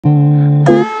We're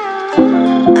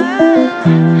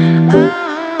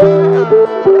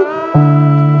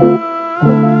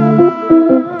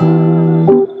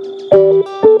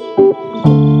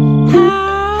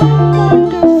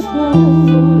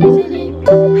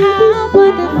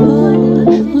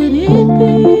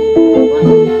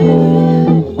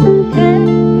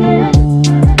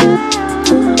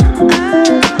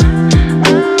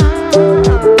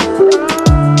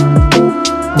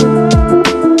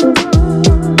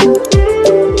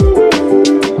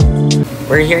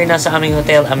here na sa aming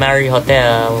hotel, Amari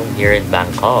Hotel, here in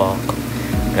Bangkok.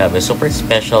 Grabe, super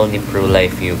special ni Pro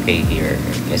Life UK here.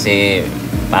 Kasi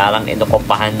parang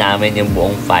inukupahan namin yung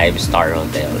buong 5-star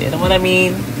hotel. You know what I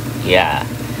mean? Yeah.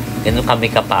 Ganun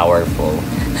kami ka-powerful.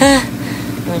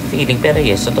 Ang feeling, pero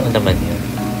yes, totoo naman yun.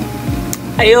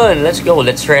 Ayun, let's go.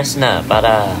 Let's rest na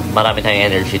para marami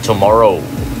tayong energy tomorrow.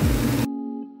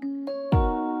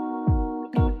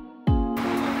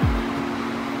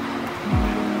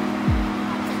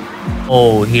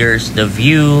 Oh, here's the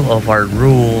view of our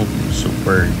room.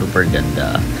 Super duper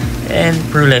ganda. And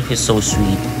Pro Life is so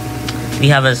sweet.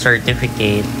 We have a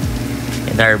certificate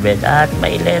in our bed at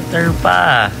may letter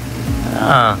pa.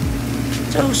 Ah,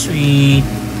 so sweet.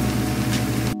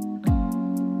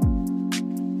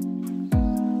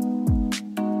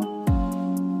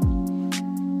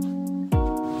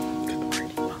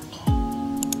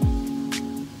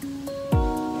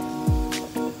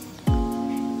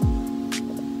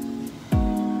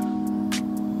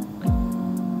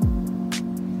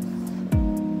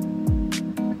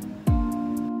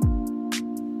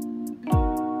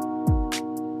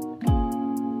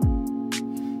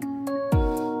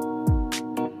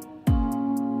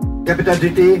 Capital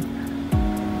city,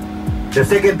 the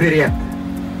second period.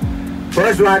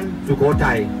 First one,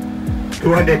 Sukhothai,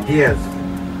 200 years,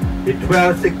 in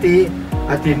 1260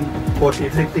 until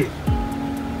 1460.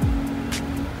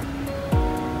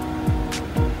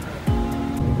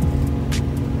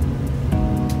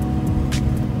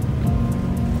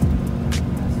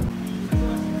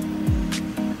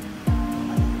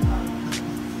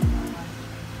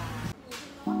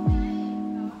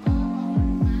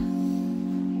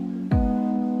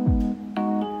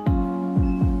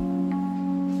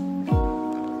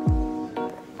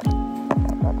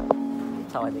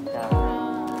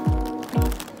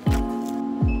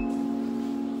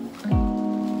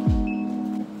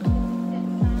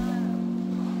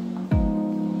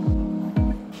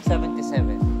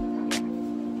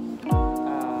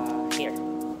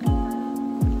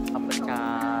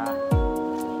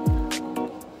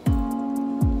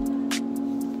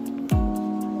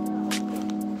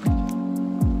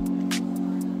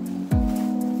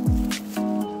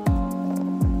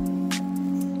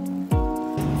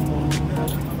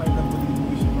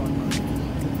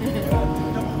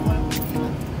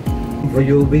 For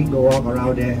you, big go walk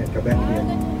around there and come back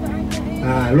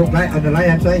here. Look right on the right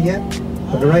hand side here.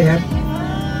 On the right hand.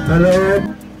 Hello.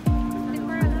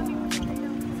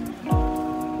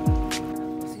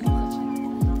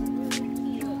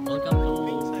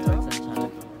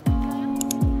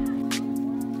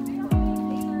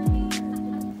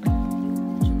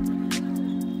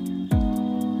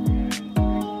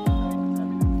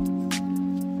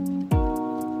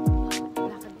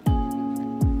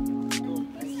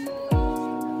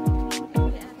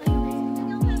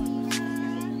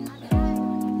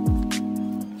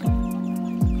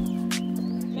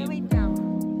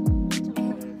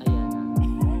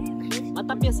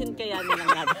 Matapyasin kaya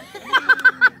nilang natin.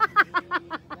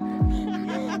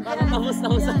 Parang tapos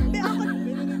na usan.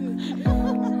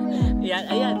 Ayan,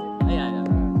 ayan, ayan.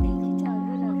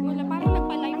 Wala, parang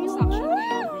nagpa-live suction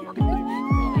ngayon.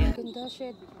 Ganda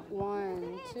shit. 1,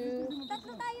 2,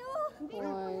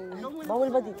 1. Bawal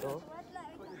ba dito?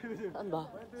 Saan ba?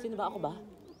 Sino ba? Ako ba?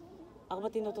 Ako ba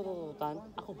tinutututan?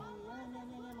 Ako ba?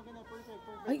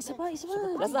 Ay, isa pa, isa pa.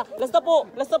 Last na po,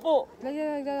 last na po.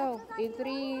 Go. In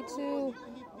 3,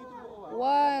 2,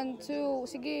 1, 2.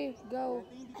 Sige, go.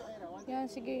 Yan,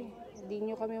 sige. Hindi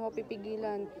nyo kami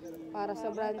mapipigilan para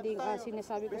sa branding.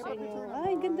 Sinasabi ko sa inyo.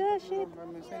 Ay, ganda, shit.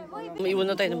 Maiwan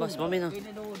na tayo ng bus, mami na.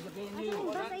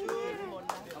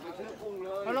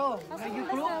 Hello, thank you,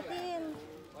 crew.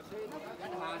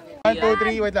 1, 2,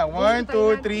 3, wait lang. 1,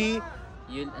 2, 3.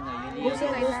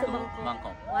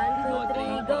 Bangkok. 1,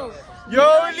 2, 3, go.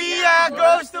 Yulia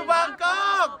goes to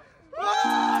Bangkok!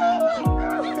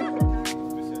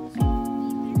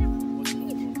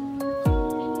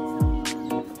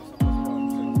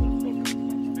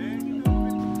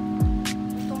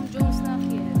 Tom Jones na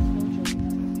here.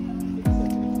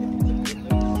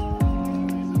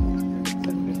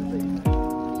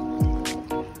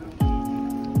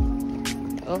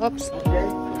 Oh, Ops.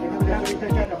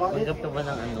 Tanggap ka ba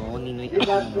ng ano, Ninoy Taki?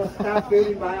 Let's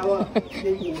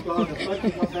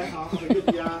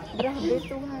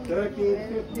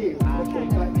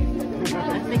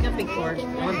take a picture.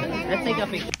 Let's take a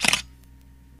picture.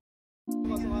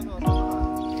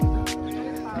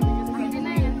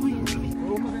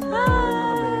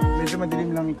 Medyo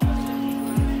madilim lang.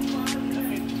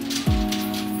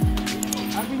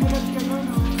 Sabi nila ka no?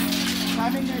 Sa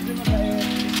amin medyo mabait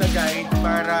sa guide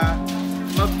para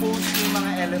mag-post yung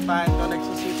mga elephant o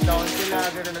nagsisit down sila,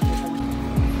 gano'n nagpo-post.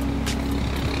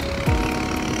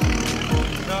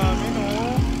 Dami no?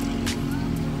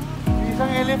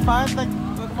 Isang elephant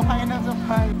nagpakain ng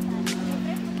sapal.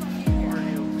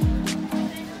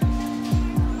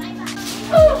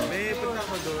 May punta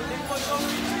ko doon.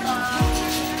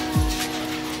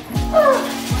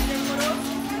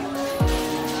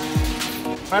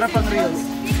 Para pang reels.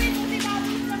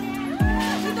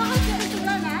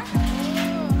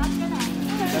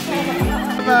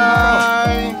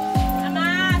 Bye!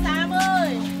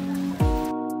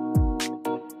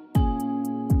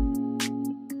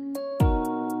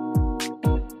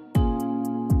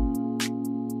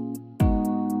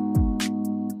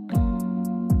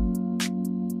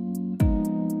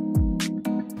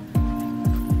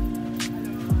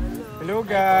 Hello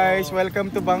guys! Welcome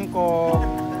to Bangkok!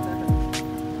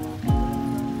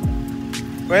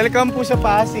 Welcome po sa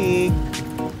Pasig!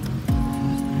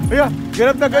 Ayan!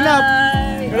 Ganap na ganap!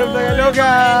 Ganap na hello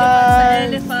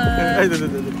guys! Ay,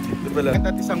 ito pala.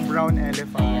 At isang brown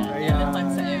elephant. Ayan.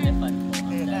 Elephant sa elephant.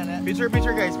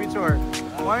 Picture guys, picture.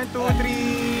 1, 2,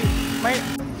 3. May...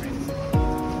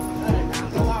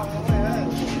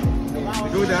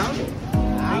 Go down.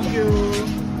 Thank you.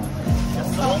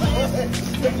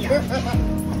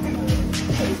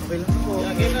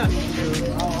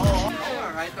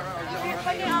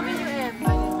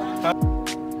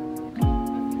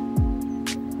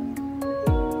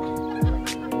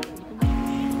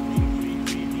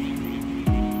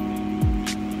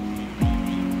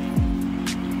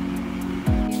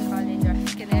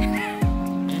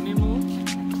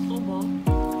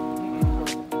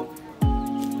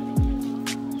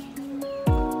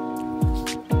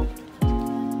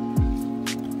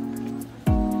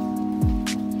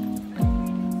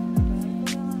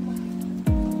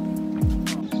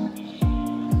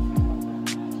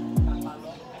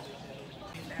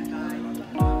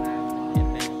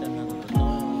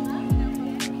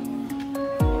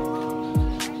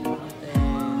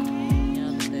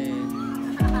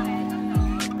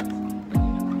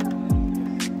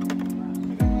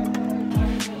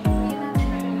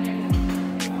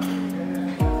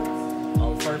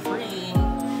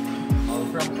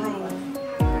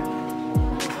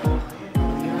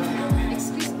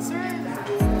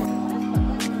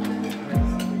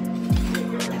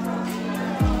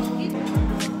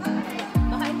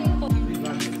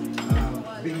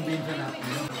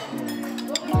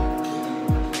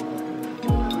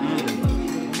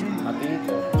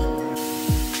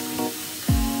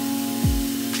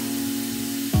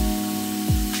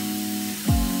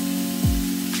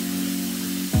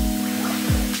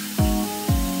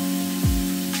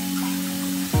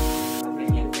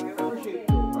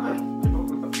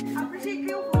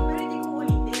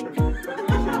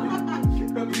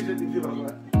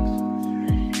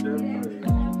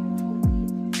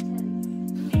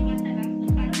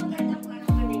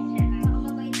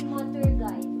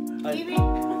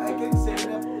 I can set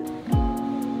up.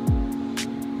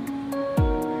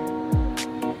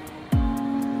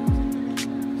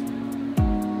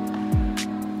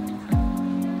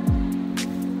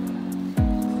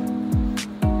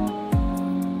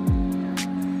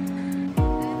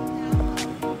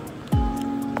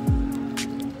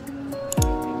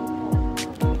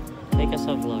 Take us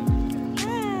a vlog.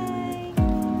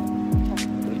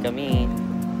 Welcome in.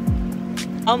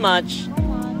 How much?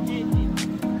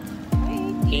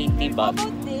 80 How bucks.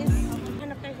 about this?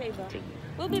 Hanap tayo sa iba.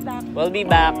 We'll be back. We'll be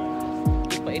back.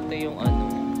 Di pa ito yung ano.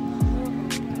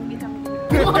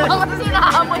 Kasi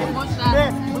naamoy mo siya.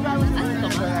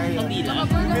 Kabila.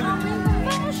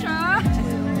 Ano siya?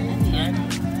 Yan.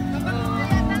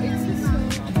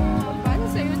 Para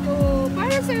sa'yo to.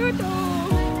 Para sa'yo to.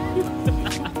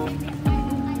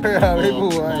 May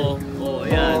buhay. Oo,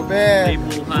 yan. Oh, Ben. May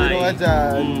buhay. Sino ka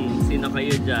dyan? Sino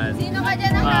kayo dyan? Sino ka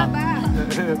dyan ang haba?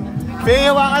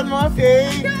 Faye, hawakan mo, Faye!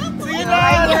 Sino?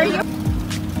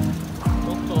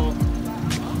 Tok-tok.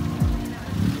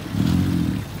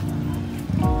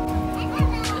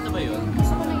 Ito ba yun?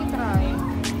 Gusto ko na i-try.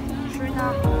 Sure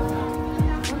na ako.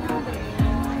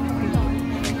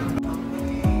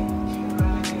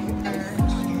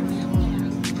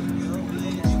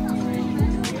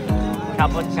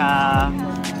 Kapot ka.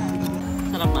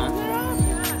 Sarap na.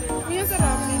 Yung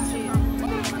sarap, legit.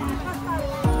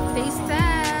 Taste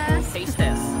test. Taste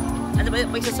test. Ano ba?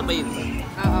 May sasabayin ko?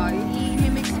 Oo,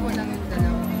 i-mix mo lang yung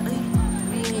dalawa.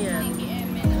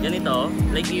 Ganito?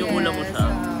 Like yung ulam mo siya?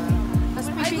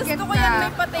 Tapos pipikit ka.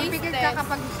 Pipikit ka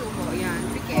kapag subo. Yan,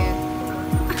 pikit.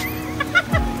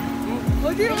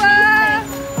 O, diba?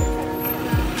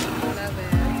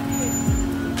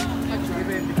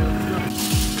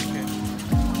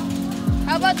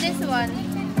 How about this one?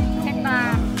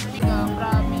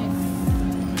 Promise.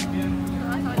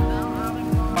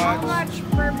 How much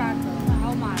per bottle?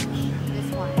 How much? This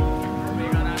one?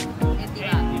 80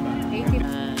 ba? 80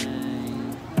 ba?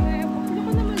 Pulo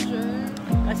ka naman dyan.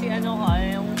 Kasi ano ka,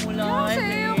 yung mula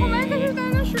Kasi, kumain ka siya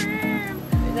tayo ng shrimp.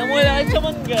 namula ka siya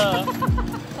mangga.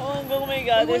 Oh my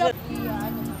God.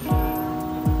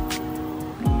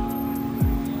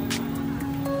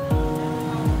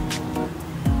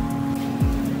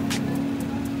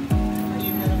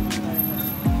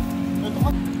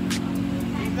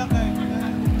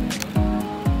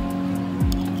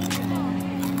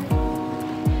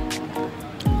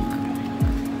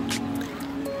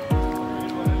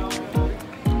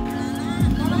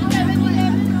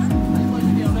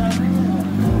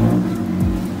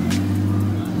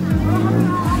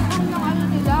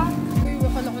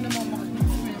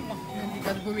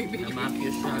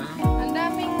 Mapyo siya. Ang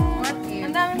daming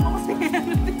po kasi.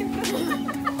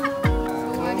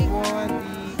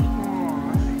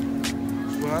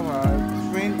 Wow,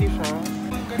 20 siya.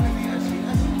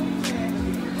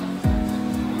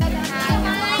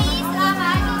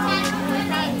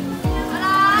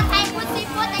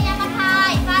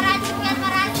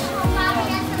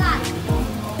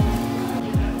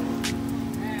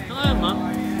 Ano ma?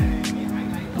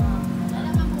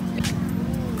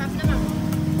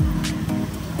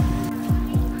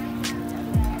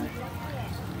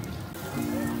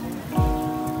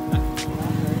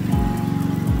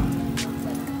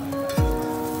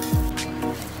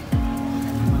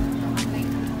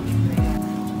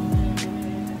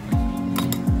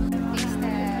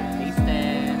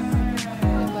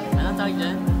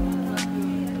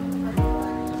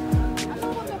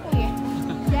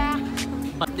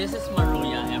 But this is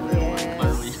Maruya, everyone.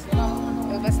 Yes.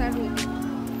 Maruya. Basta Rudy.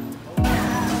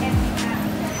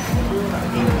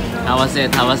 How was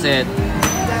it? How was it?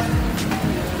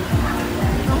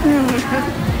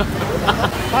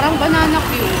 Parang banana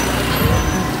cue.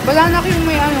 Banana cue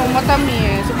may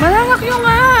matamis. Banana cue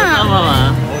nga! Tama ma?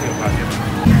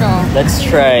 Ito. Let's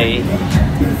try.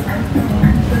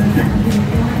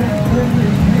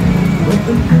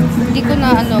 Hindi ko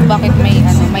na bakit may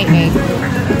egg.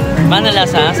 Paano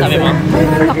lasa? Sabi mo?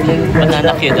 Banana cue.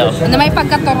 Banana cue daw. Na may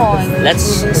pagkaturon.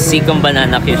 Let's see kung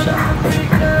banana cue siya.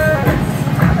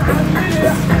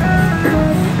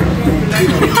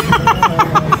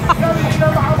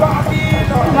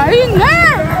 Main na!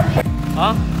 Ha?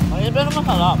 Ay, pero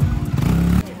masarap.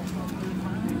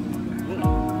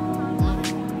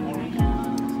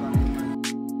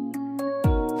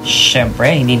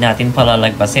 Siyempre, hindi natin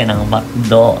palalagpasin ang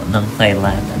McDo ng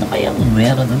Thailand. Ano kayang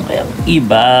meron? Ano kayang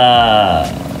iba?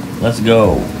 Let's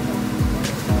go!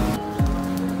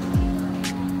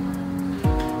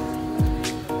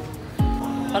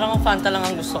 Parang ang Fanta lang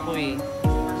ang gusto ko eh.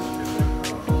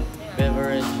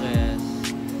 Beverages.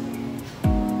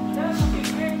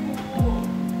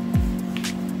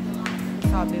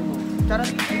 Sabi mo.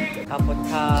 Charot. Kapot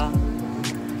ka.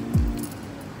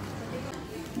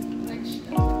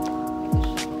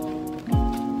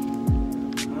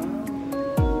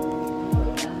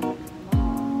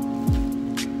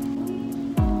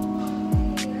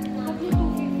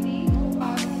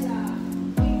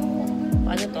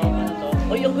 Ano to? Ano to?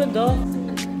 Oh, yung ganda.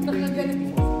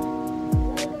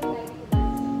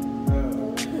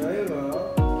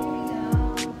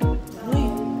 Uy,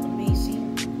 amazing.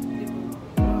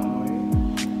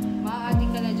 Maadik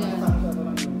ka na dyan.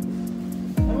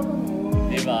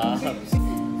 Diba?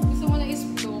 Gusto mo na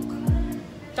isplok.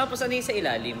 Tapos ano yung sa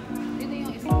ilalim? Ito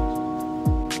yung isplok.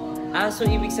 Ah, so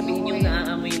ibig sabihin yung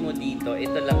naaamoy mo dito,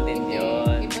 ito lang din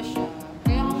yun. Iba siya.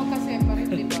 Kaya nga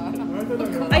magka-separate, di ba?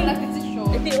 Ay! Desisyon.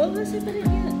 Hindi, all na separate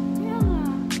yan. Kaya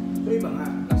nga.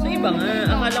 So iba nga,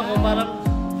 akala ko parang...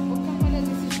 Huwag kang pala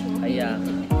desisyon. Aya.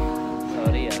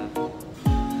 Sorry ah.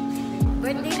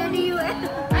 Birthday na ni UN.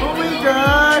 Oh my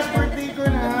gosh! Birthday ko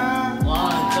na! 1,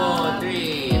 2,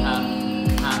 3, ha.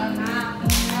 Ha.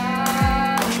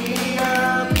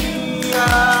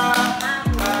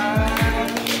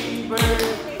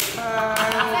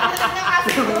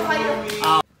 Happy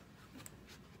birthday!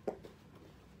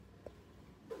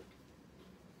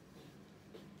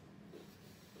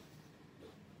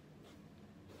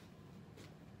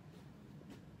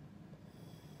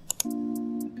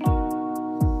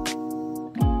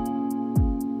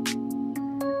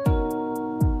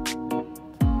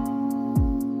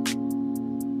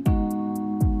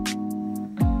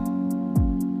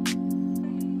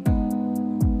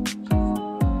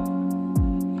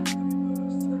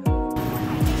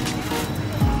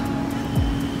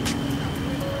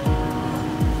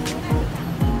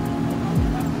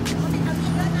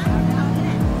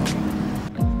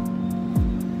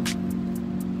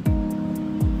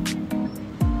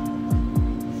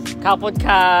 Kapot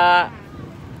ka!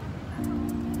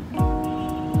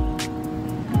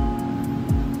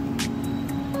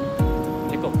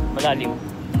 Liko, malalim.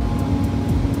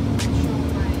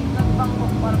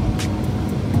 Bangkok parang.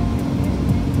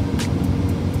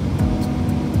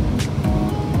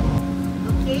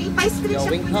 Okay, pa-screenshot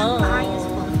Going mo yan. Maayos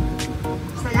po. home.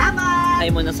 Salamat! Hi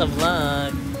mo na sa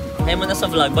vlog. Hi mo na sa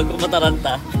vlog bago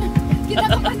mataranta.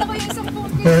 Kinakapan ako yung isang phone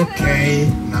ko. Okay,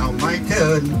 now my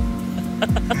turn.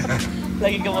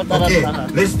 Lagi ka Okay, mataranta ha.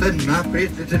 listen,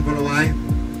 please listen for a while.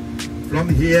 From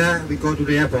here, we go to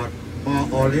the airport. More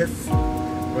olive.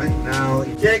 Right now,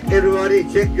 check everybody,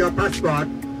 check your passport.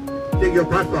 Check your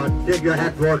passport, check your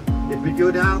headphone. It's with you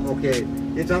now? Okay.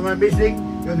 Is someone missing?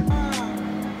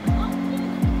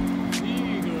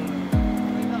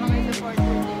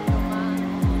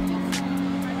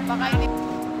 Baka hindi.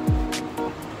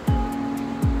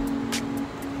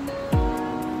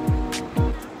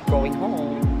 Going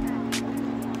home.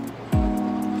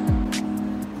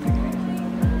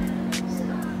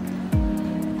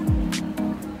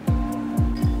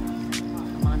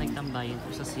 Mga nagtambayan po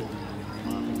sa Cebu.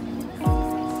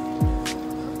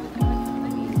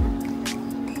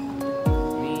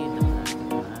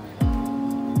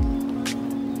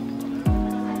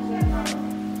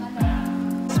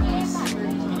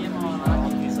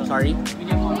 Sorry?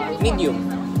 Medium.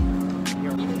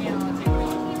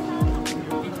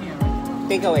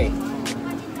 Take away.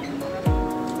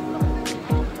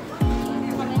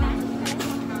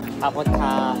 Kapot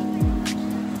ka.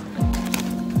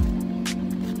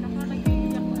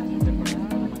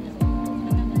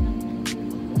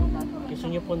 Gusto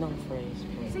niyo po ng fries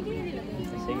po? Sige, nilagay.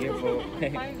 Sige po.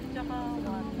 5 tsaka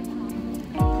 1.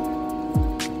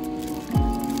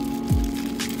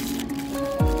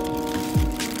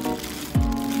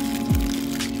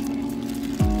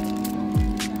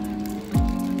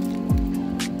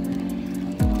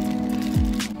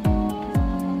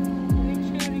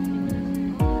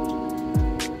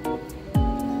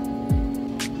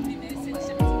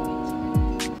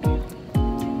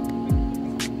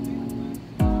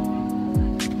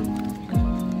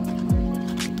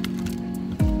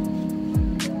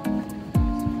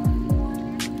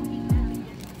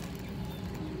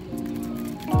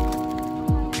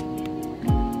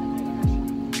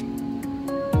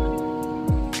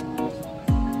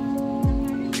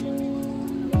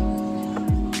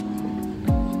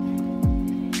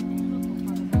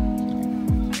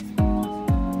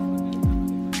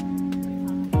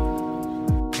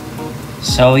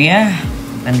 So yeah,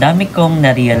 ang dami kong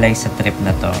na-realize sa trip na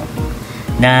to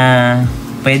na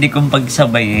pwede kong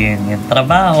pagsabayin yung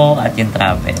trabaho at yung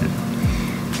travel.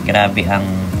 Grabe ang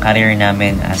career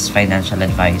namin as financial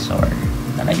advisor.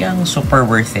 Talagang super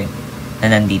worth it na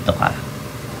nandito ka.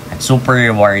 At super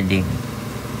rewarding.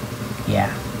 Yeah.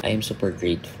 I am super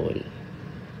grateful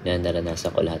na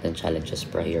naranasan ko lahat ng challenges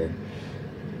prior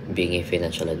being a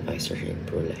financial advisor in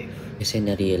ProLife. Kasi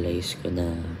na-realize ko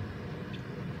na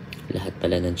lahat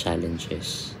pala ng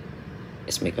challenges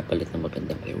is may kapalit na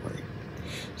magandang reward.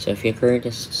 So if you're current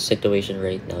in a situation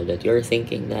right now that you're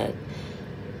thinking that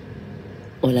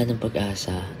wala ng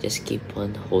pag-asa, just keep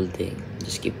on holding.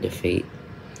 Just keep the faith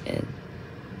and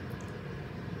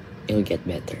it'll get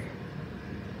better.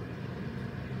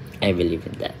 I believe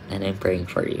in that and I'm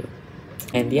praying for you.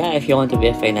 And yeah, if you want to be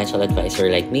a financial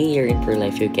advisor like me here in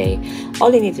ProLife UK,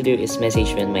 all you need to do is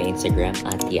message me on my Instagram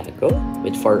at Tiago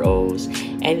with 4 O's.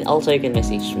 And also you can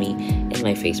message me in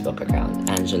my Facebook account,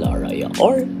 Angela Arroyo.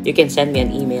 Or you can send me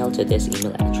an email to this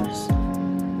email address.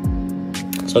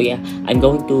 So yeah, I'm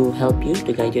going to help you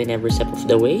to guide you in every step of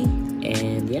the way.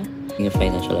 And yeah, being a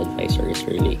financial advisor is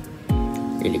really,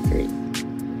 really great.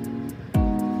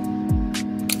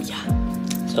 Yeah.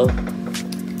 So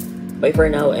bye for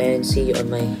now and see you on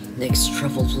my next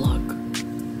travel vlog.